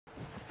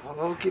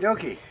Okie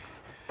dokie.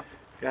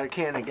 Got a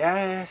can of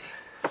gas.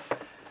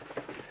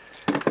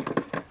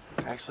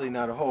 Actually,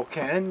 not a whole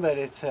can, but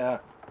it's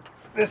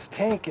this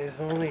tank is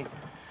only,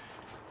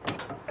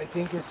 I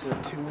think it's a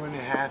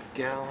 2.5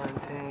 gallon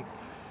tank.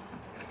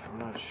 I'm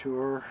not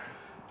sure.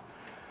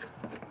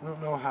 I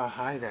don't know how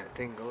high that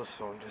thing goes,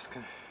 so I'm just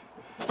gonna.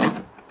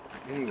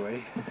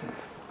 Anyway,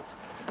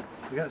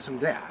 we got some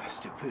gas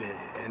to put in it,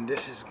 and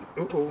this is.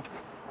 I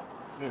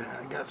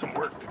got some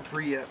work to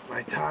free up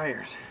my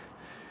tires.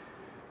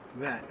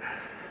 But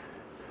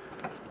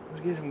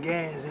let's get some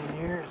gas in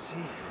here and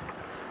see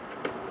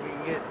if we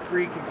can get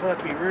freaking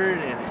puppy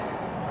running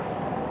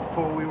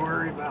before we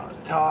worry about the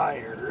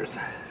tires.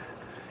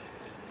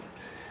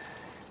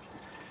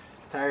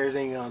 Tires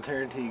ain't gonna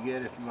turn too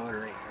good if the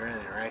motor ain't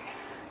running, right?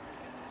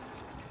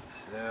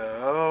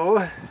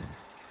 So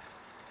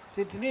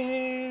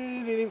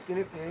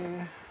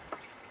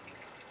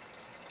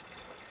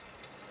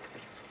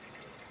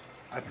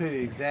I put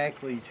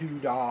exactly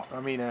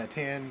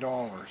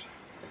 $10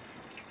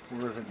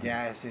 worth of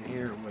gas in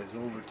here. It was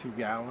over 2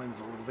 gallons,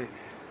 a little bit.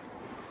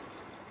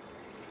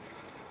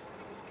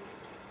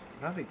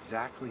 Not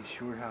exactly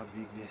sure how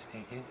big this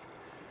tank is.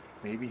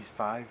 Maybe it's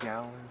 5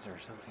 gallons or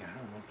something, I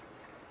don't know.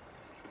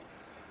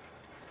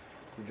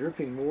 We're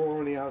dripping more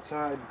on the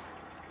outside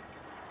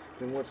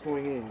than what's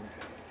going in.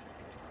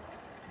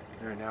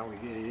 There, now we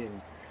get it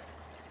in.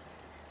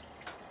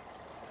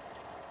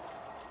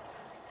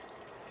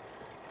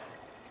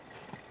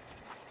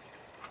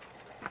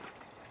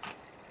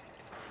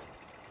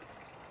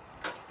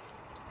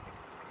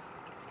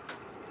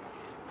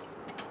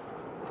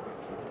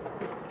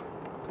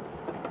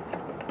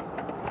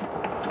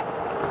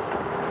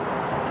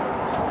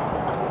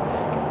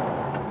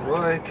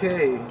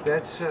 Okay,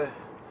 that's it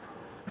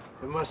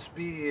must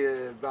be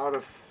about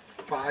a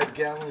 5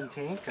 gallon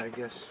tank, I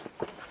guess.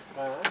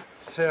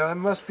 So it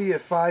must be a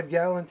 5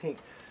 gallon tank.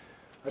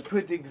 I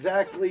put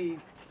exactly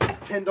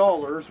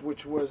 $10,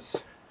 which was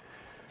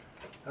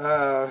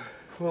a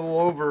little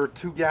over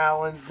 2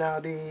 gallons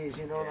nowadays,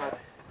 you know, not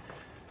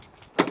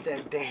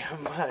that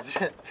damn much.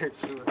 At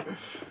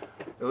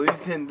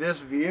least in this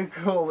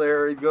vehicle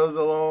there, it goes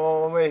a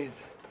long ways.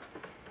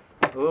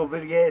 A little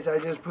bit of gas I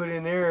just put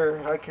in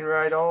there, I can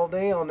ride all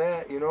day on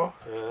that, you know.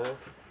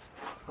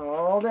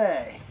 All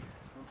day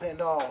for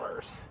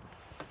 $10.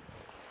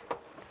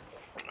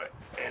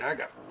 And I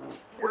got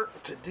work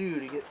to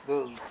do to get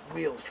those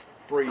wheels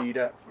freed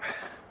up.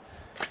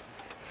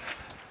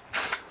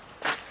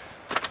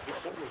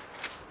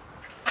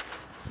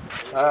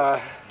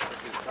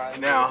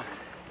 Now,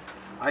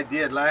 I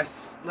did last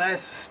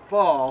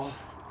fall,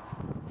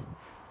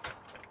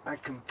 I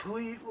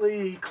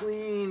completely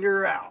cleaned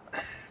her out.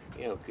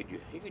 You know, you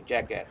could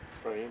jack that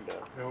front end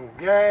up. No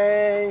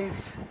gas,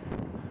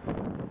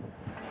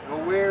 no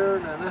wear,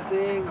 no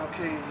nothing.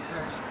 Okay,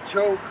 there's a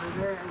choke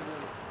there,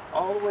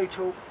 all the way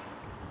choke.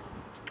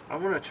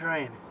 I'm gonna try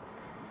and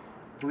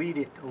bleed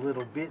it a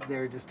little bit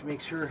there just to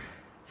make sure.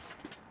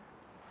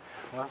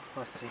 Well,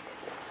 let's see.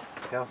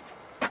 Yeah,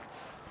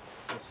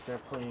 let's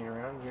start playing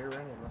around, get it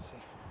running. Let's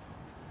see.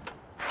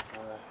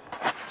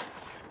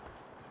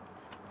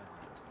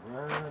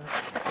 Run,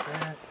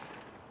 set,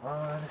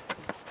 on.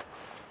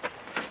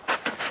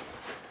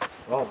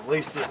 Well, at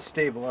least it's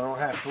stable. I don't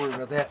have to worry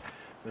about that.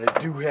 But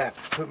I do have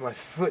to put my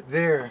foot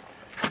there.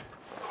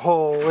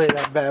 Holy,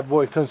 that bad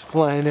boy comes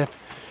flying up.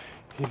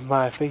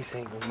 My face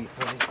ain't gonna be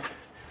funny.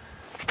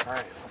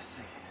 Alright, let's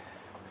see.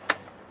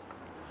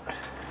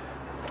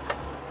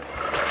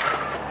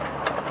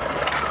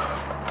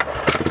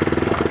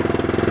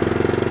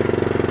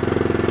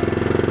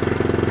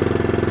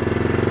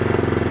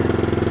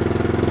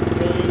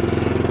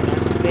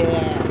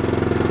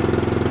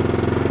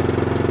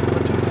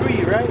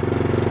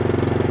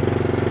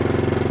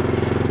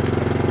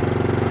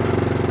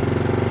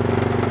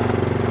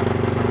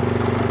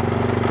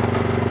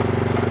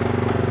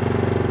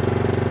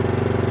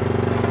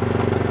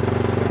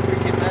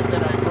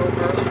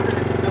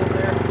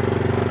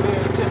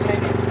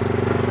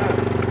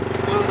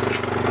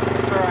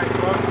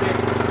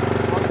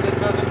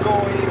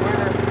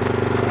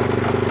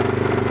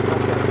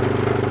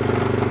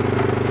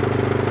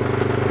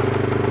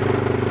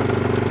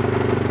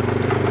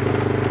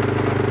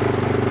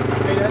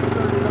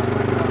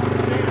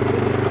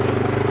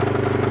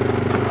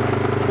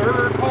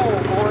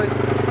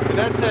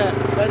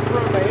 That's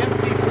from an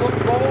empty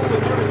bowl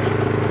and everything.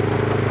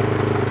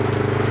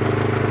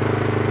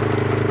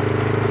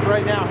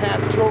 Right now,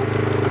 half choked,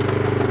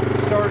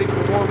 starting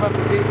to warm up a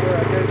bit here.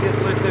 I gotta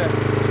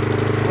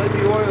let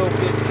the oil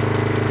get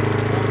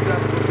warmed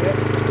up a little bit.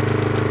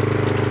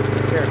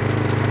 Here,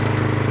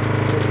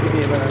 just give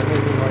me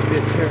anything like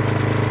this here.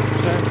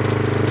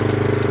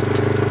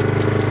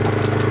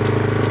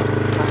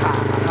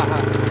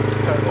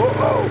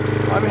 Oh,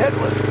 I'm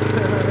headless.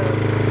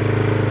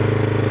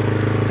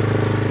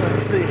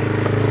 Let's see.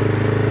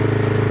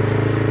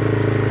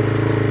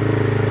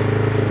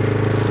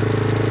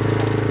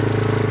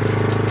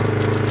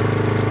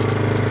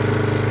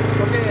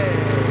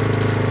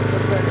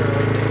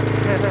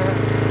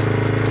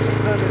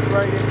 just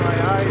right in my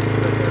eyes,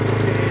 but that's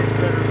okay, it's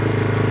better.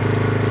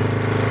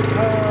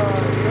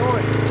 You know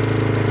what?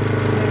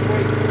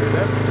 Wait here.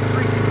 That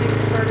freaking thing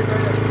started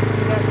right up. You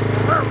see that?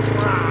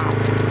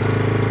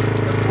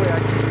 That's the way I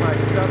keep my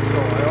stuff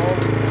though. I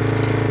always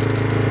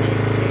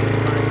maintain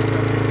my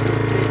stuff in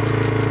good shape.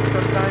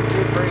 Sometimes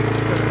it breaks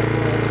because it's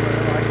old, but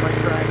I like my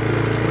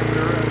tractors with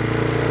their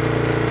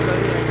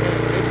nothing I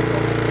can't fix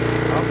them.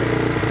 I'll fix it.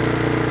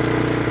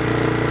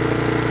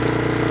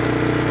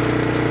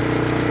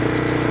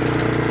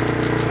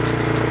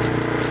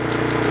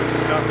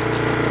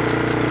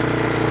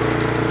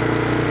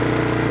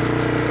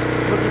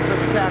 Looking for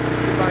the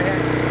captains in my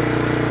hand.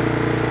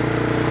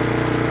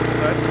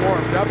 That's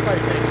warmed up, I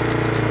think.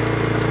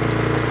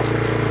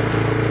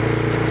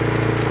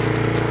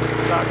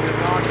 Got to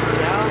knock her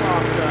down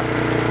off the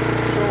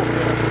show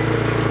bit.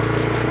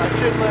 I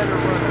should let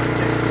her run, I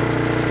think.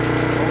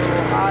 A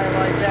little high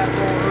like that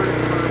won't hurt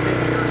it for a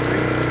minute or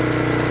three.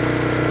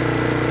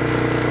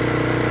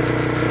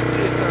 It's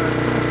a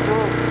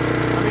 2-stroke,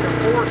 I mean a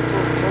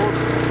 4-stroke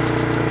motor.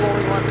 There's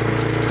only one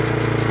piece.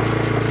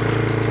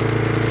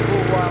 It's a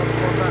little while to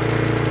warm up.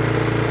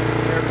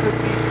 There could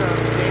be some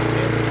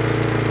dampness,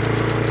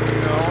 you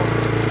know,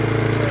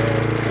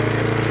 and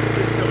empty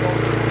system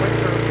over the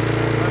winter.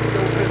 Left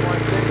open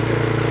like this,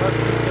 and there must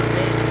be some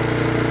dampness.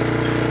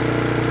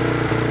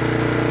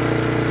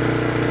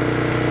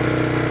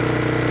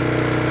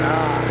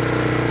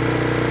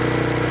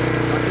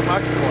 Not too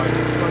much though, I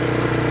think it's running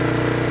good.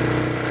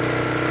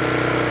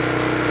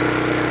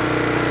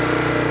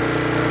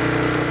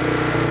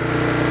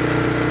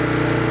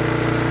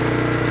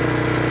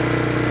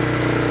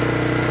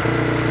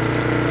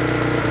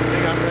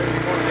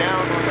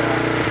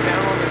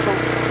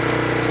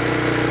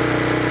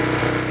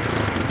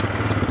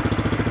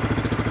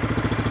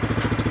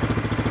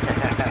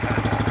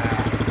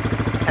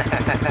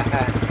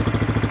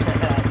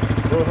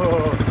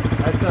 Oh,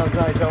 that sounds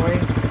nice, homie.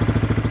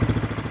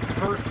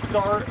 First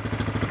start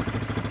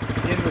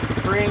in the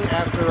spring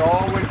after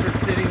all winter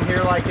sitting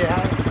here like it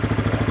has.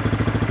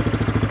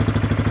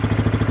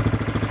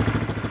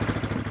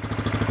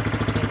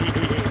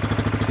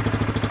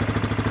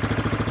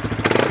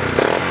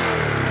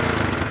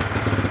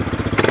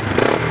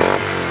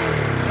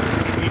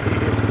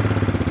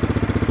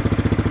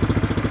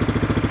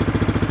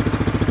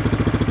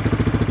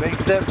 Nice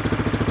step.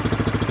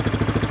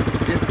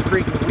 Get the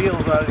freaking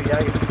wheels out of the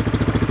ice.